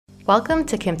Welcome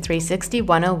to KIMP360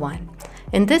 101.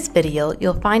 In this video,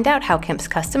 you'll find out how KIMP's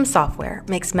custom software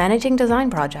makes managing design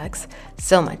projects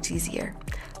so much easier.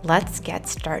 Let's get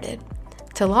started.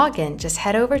 To log in, just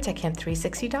head over to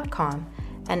KIMP360.com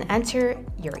and enter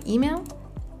your email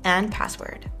and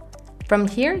password. From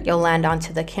here, you'll land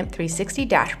onto the KIMP360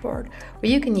 dashboard,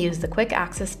 where you can use the quick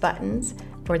access buttons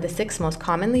for the 6 most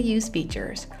commonly used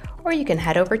features, or you can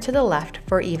head over to the left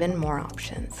for even more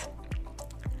options.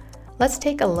 Let's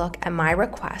take a look at My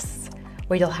Requests,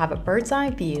 where you'll have a bird's eye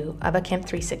view of a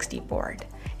KIMP360 board,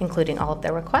 including all of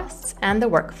the requests and the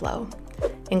workflow,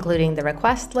 including the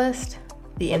request list,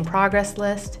 the in-progress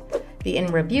list, the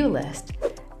in-review list,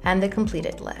 and the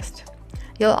completed list.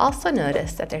 You'll also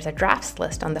notice that there's a drafts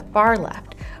list on the far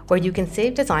left where you can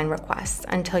save design requests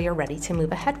until you're ready to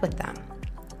move ahead with them.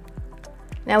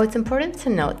 Now, it's important to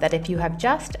note that if you have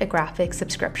just a graphic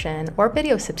subscription or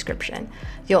video subscription,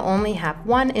 you'll only have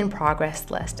one in-progress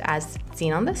list as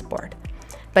seen on this board.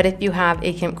 But if you have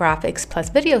a KIMP Graphics plus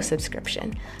video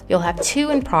subscription, you'll have 2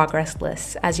 in-progress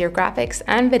lists, as your graphics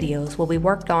and videos will be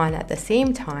worked on at the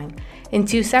same time in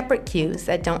 2 separate queues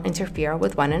that don't interfere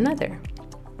with one another.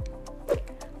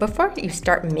 Before you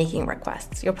start making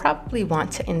requests, you'll probably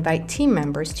want to invite team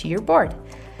members to your board.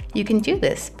 You can do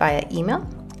this via email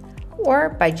or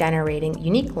by generating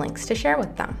unique links to share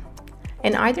with them.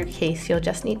 In either case, you'll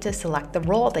just need to select the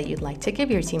role that you'd like to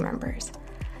give your team members.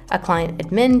 A client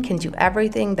admin can do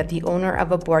everything that the owner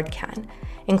of a board can,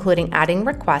 including adding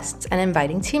requests and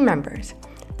inviting team members,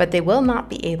 but they will not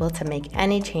be able to make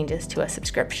any changes to a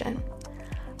subscription.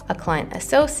 A client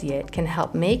associate can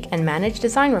help make and manage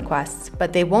design requests,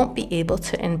 but they won't be able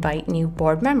to invite new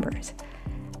board members.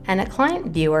 And a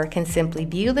client viewer can simply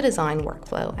view the design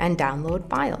workflow and download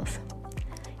files.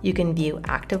 You can view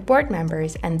active board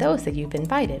members and those that you've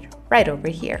invited right over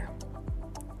here.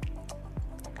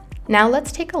 Now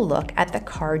let's take a look at the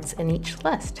cards in each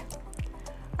list.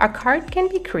 A card can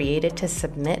be created to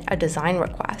submit a design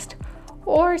request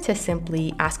or to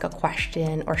simply ask a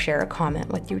question or share a comment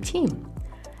with your team.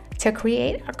 To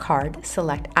create a card,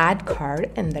 select Add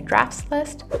Card in the Drafts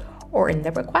list or in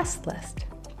the Request list.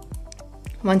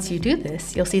 Once you do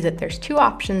this, you'll see that there's 2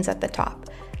 options at the top,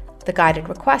 the Guided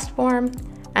Request form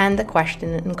and the Question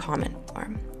and Comment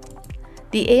form.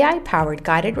 The AI-powered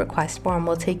Guided Request form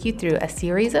will take you through a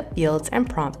series of fields and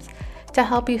prompts to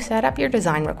help you set up your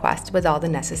design request with all the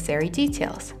necessary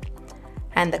details.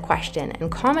 And the Question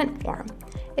and Comment form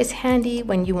is handy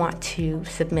when you want to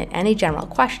submit any general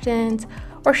questions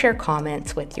or share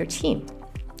comments with your team.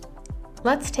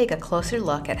 Let's take a closer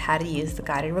look at how to use the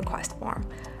Guided Request form.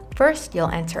 First, you'll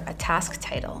enter a task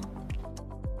title.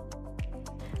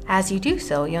 As you do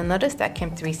so, you'll notice that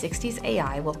KIMP360's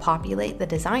AI will populate the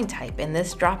design type in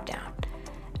this dropdown,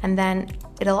 and then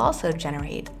it'll also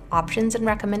generate options and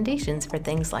recommendations for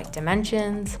things like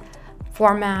dimensions,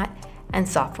 format, and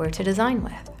software to design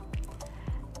with.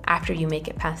 After you make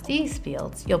it past these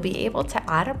fields, you'll be able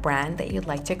to add a brand that you'd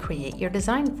like to create your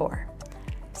design for.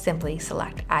 Simply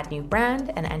select Add New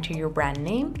Brand and enter your brand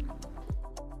name.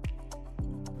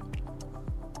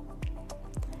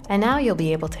 And now you'll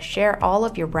be able to share all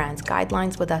of your brand's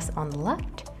guidelines with us on the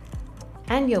left,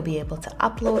 and you'll be able to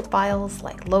upload files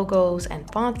like logos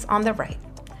and fonts on the right.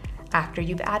 After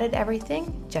you've added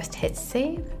everything, just hit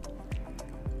Save,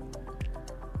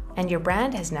 and your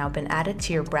brand has now been added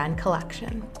to your brand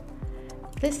collection.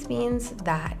 This means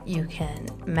that you can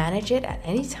manage it at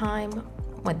any time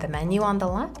with the menu on the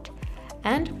left,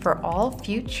 and for all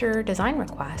future design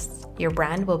requests, your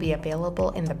brand will be available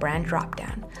in the brand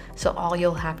dropdown. So all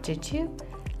you'll have to do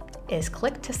is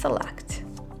click to select.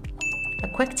 A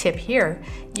quick tip here,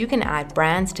 you can add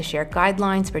brands to share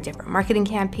guidelines for different marketing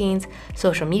campaigns,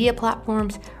 social media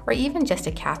platforms, or even just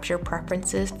to capture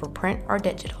preferences for print or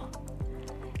digital.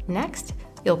 Next,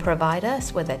 you'll provide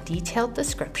us with a detailed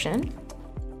description.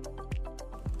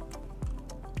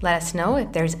 Let us know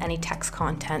if there's any text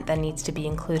content that needs to be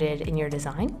included in your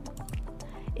design.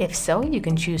 If so, you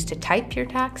can choose to type your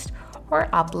text or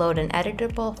upload an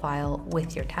editable file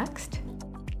with your text.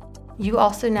 You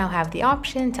also now have the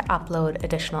option to upload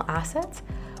additional assets,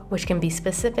 which can be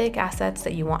specific assets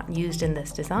that you want used in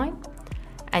this design,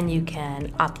 and you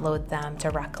can upload them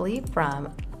directly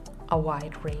from a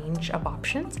wide range of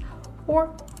options,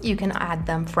 or you can add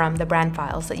them from the brand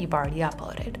files that you've already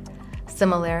uploaded.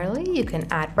 Similarly, you can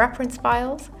add reference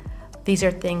files. These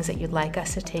are things that you'd like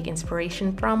us to take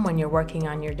inspiration from when you're working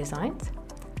on your designs.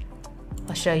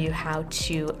 I'll show you how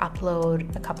to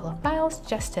upload a couple of files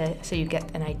just so you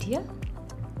get an idea.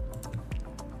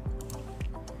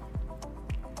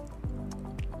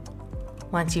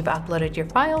 Once you've uploaded your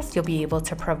files, you'll be able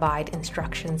to provide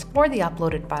instructions for the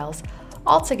uploaded files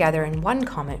all together in one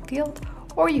comment field,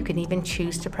 or you can even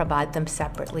choose to provide them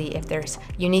separately if there's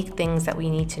unique things that we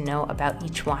need to know about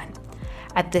each one.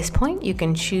 At this point, you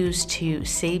can choose to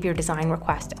save your design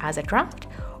request as a draft,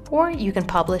 or you can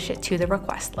publish it to the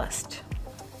request list.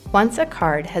 Once a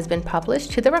card has been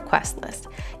published to the request list,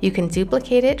 you can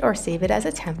duplicate it or save it as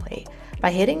a template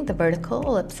by hitting the vertical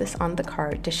ellipsis on the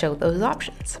card to show those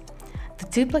options. The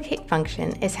duplicate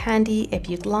function is handy if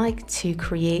you'd like to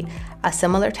create a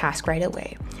similar task right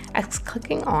away, as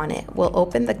clicking on it will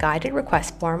open the guided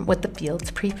request form with the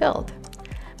fields pre-filled.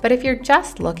 But if you're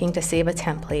just looking to save a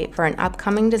template for an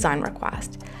upcoming design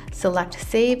request, select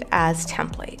Save as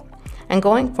Template. And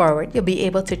going forward, you'll be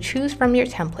able to choose from your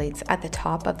templates at the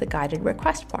top of the guided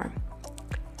request form.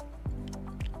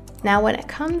 Now, when it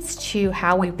comes to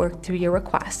how we work through your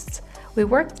requests, we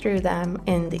work through them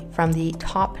from the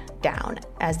top down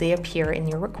as they appear in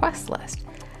your request list.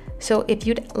 So if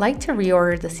you'd like to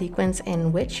reorder the sequence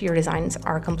in which your designs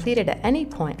are completed at any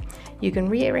point, you can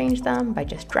rearrange them by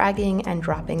just dragging and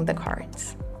dropping the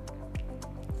cards.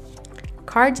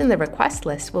 Cards in the request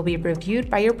list will be reviewed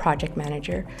by your project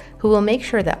manager, who will make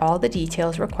sure that all the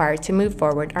details required to move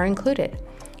forward are included.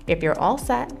 If you're all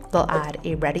set, they'll add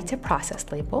a Ready to Process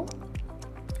label.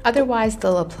 Otherwise,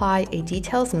 they'll apply a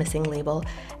Details Missing label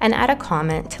and add a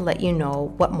comment to let you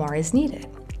know what more is needed.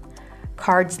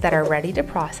 Cards that are ready to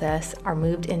process are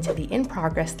moved into the In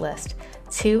Progress list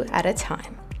 2 at a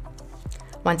time.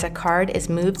 Once a card is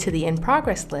moved to the In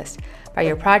Progress list by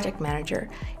your project manager,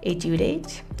 a due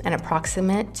date and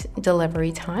approximate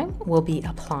delivery time will be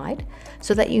applied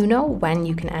so that you know when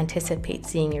you can anticipate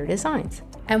seeing your designs.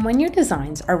 And when your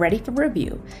designs are ready for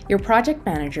review, your project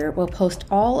manager will post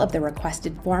all of the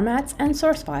requested formats and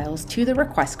source files to the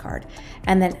request card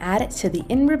and then add it to the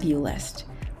In Review list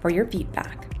for your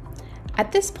feedback.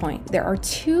 At this point, there are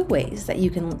 2 ways that you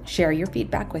can share your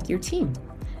feedback with your team.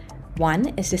 One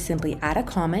is to simply add a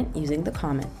comment using the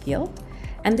comment field,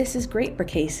 and this is great for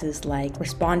cases like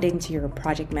responding to your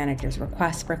project manager's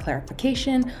request for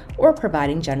clarification or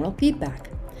providing general feedback.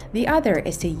 The other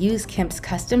is to use Kimp's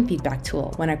custom feedback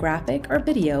tool when a graphic or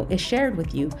video is shared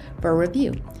with you for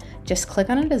review. Just click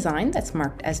on a design that's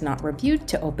marked as not reviewed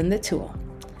to open the tool.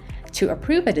 To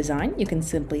approve a design, you can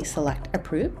simply select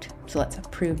Approved. So let's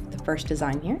approve the first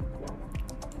design here.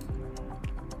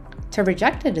 To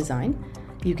reject a design,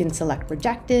 you can select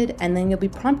Rejected, and then you'll be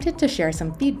prompted to share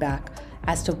some feedback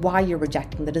as to why you're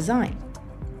rejecting the design.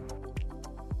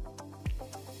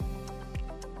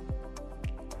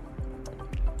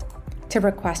 To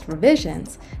request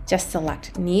revisions, just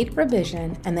select Need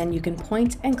Revision, and then you can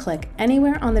point and click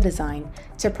anywhere on the design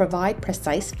to provide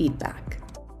precise feedback.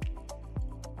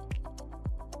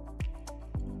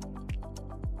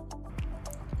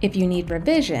 If you need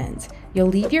revisions, you'll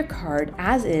leave your card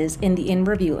as is in the In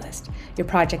Review list. Your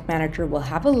project manager will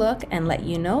have a look and let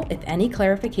you know if any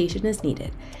clarification is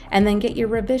needed, and then get your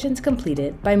revisions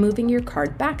completed by moving your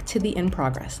card back to the In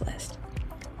Progress list.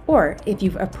 Or if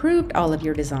you've approved all of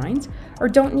your designs or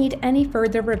don't need any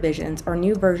further revisions or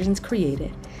new versions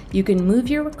created, you can move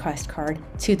your request card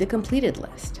to the Completed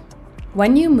list.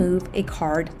 When you move a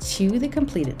card to the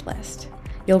Completed list,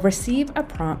 you'll receive a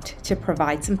prompt to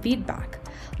provide some feedback.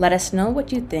 Let us know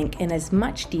what you think in as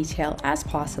much detail as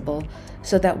possible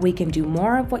so that we can do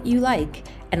more of what you like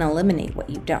and eliminate what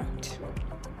you don't.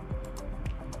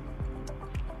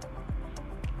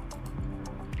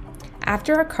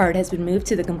 After a card has been moved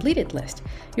to the completed list,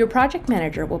 your project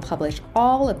manager will publish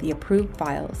all of the approved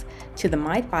files to the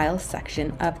My Files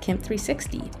section of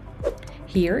KIMP360.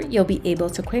 Here, you'll be able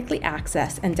to quickly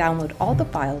access and download all the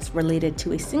files related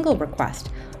to a single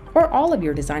request or all of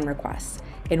your design requests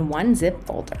in one zip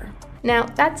folder. Now,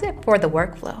 that's it for the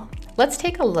workflow. Let's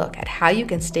take a look at how you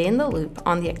can stay in the loop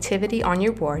on the activity on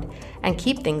your board and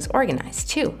keep things organized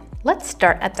too. Let's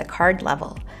start at the card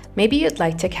level. Maybe you'd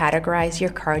like to categorize your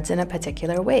cards in a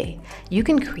particular way. You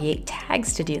can create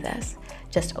tags to do this.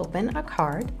 Just open a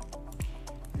card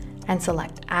and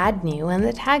select Add New in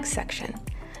the Tags section.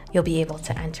 You'll be able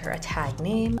to enter a tag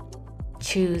name,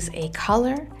 choose a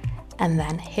color, and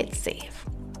then hit Save.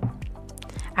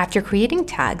 After creating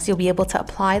tags, you'll be able to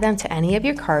apply them to any of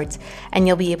your cards, and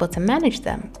you'll be able to manage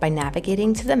them by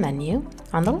navigating to the menu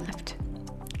on the left.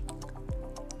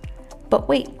 But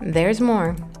wait, there's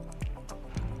more.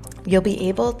 You'll be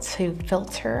able to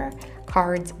filter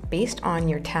cards based on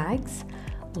your tags,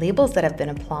 labels that have been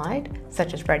applied,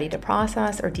 such as ready to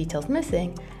process or details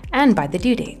missing, and by the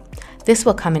due date. This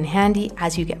will come in handy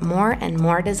as you get more and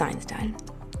more designs done.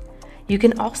 You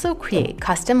can also create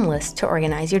custom lists to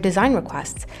organize your design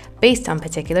requests based on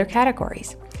particular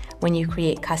categories. When you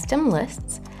create custom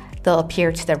lists, they'll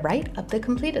appear to the right of the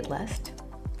completed list,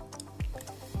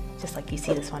 just like you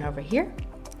see this one over here.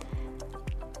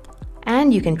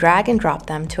 And you can drag and drop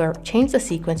them to change the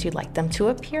sequence you'd like them to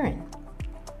appear in.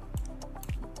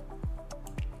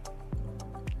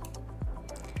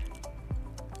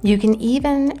 You can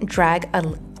even drag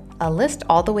a list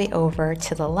all the way over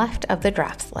to the left of the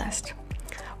drafts list.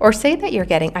 Or say that you're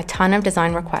getting a ton of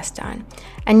design requests done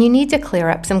and you need to clear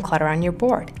up some clutter on your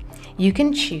board. You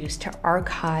can choose to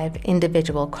archive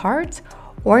individual cards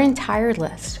or entire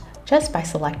lists just by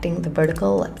selecting the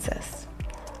vertical ellipsis.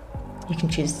 You can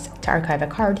choose to archive a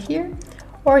card here,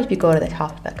 or if you go to the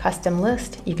top of the custom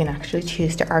list, you can actually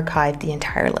choose to archive the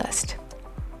entire list.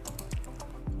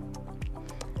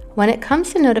 When it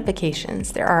comes to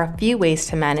notifications, there are a few ways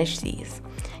to manage these.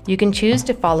 You can choose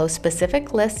to follow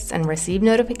specific lists and receive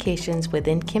notifications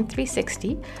within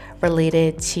KIMP360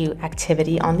 related to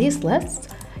activity on these lists.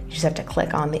 You just have to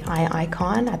click on the eye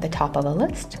icon at the top of a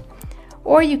list,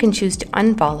 or you can choose to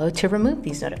unfollow to remove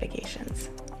these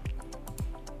notifications.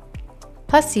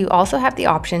 Plus, you also have the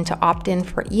option to opt in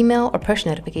for email or push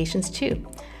notifications too.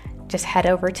 Just head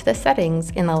over to the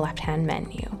settings in the left-hand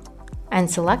menu and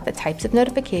select the types of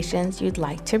notifications you'd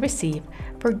like to receive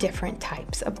for different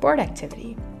types of board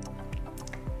activity.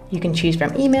 You can choose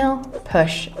from email,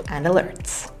 push, and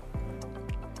alerts.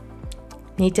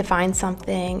 Need to find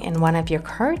something in one of your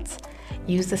cards?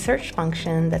 Use the search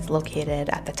function that's located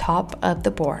at the top of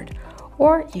the board,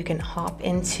 or you can hop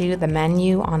into the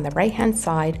menu on the right-hand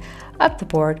side of the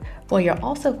board where you'll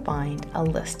also find a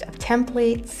list of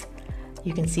templates.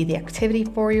 You can see the activity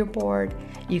for your board.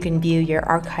 You can view your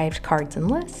archived cards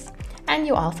and lists, and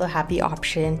you also have the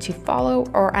option to follow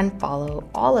or unfollow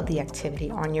all of the activity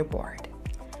on your board.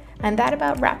 And that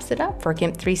about wraps it up for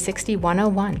KIMP360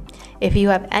 101. If you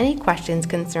have any questions,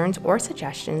 concerns, or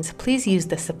suggestions, please use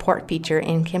the support feature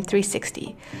in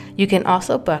KIMP360. You can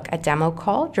also book a demo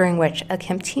call during which a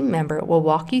KIMP team member will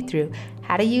walk you through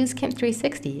how to use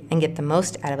KIMP360 and get the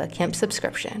most out of a KIMP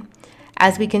subscription.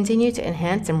 As we continue to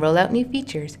enhance and roll out new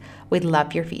features, we'd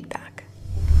love your feedback.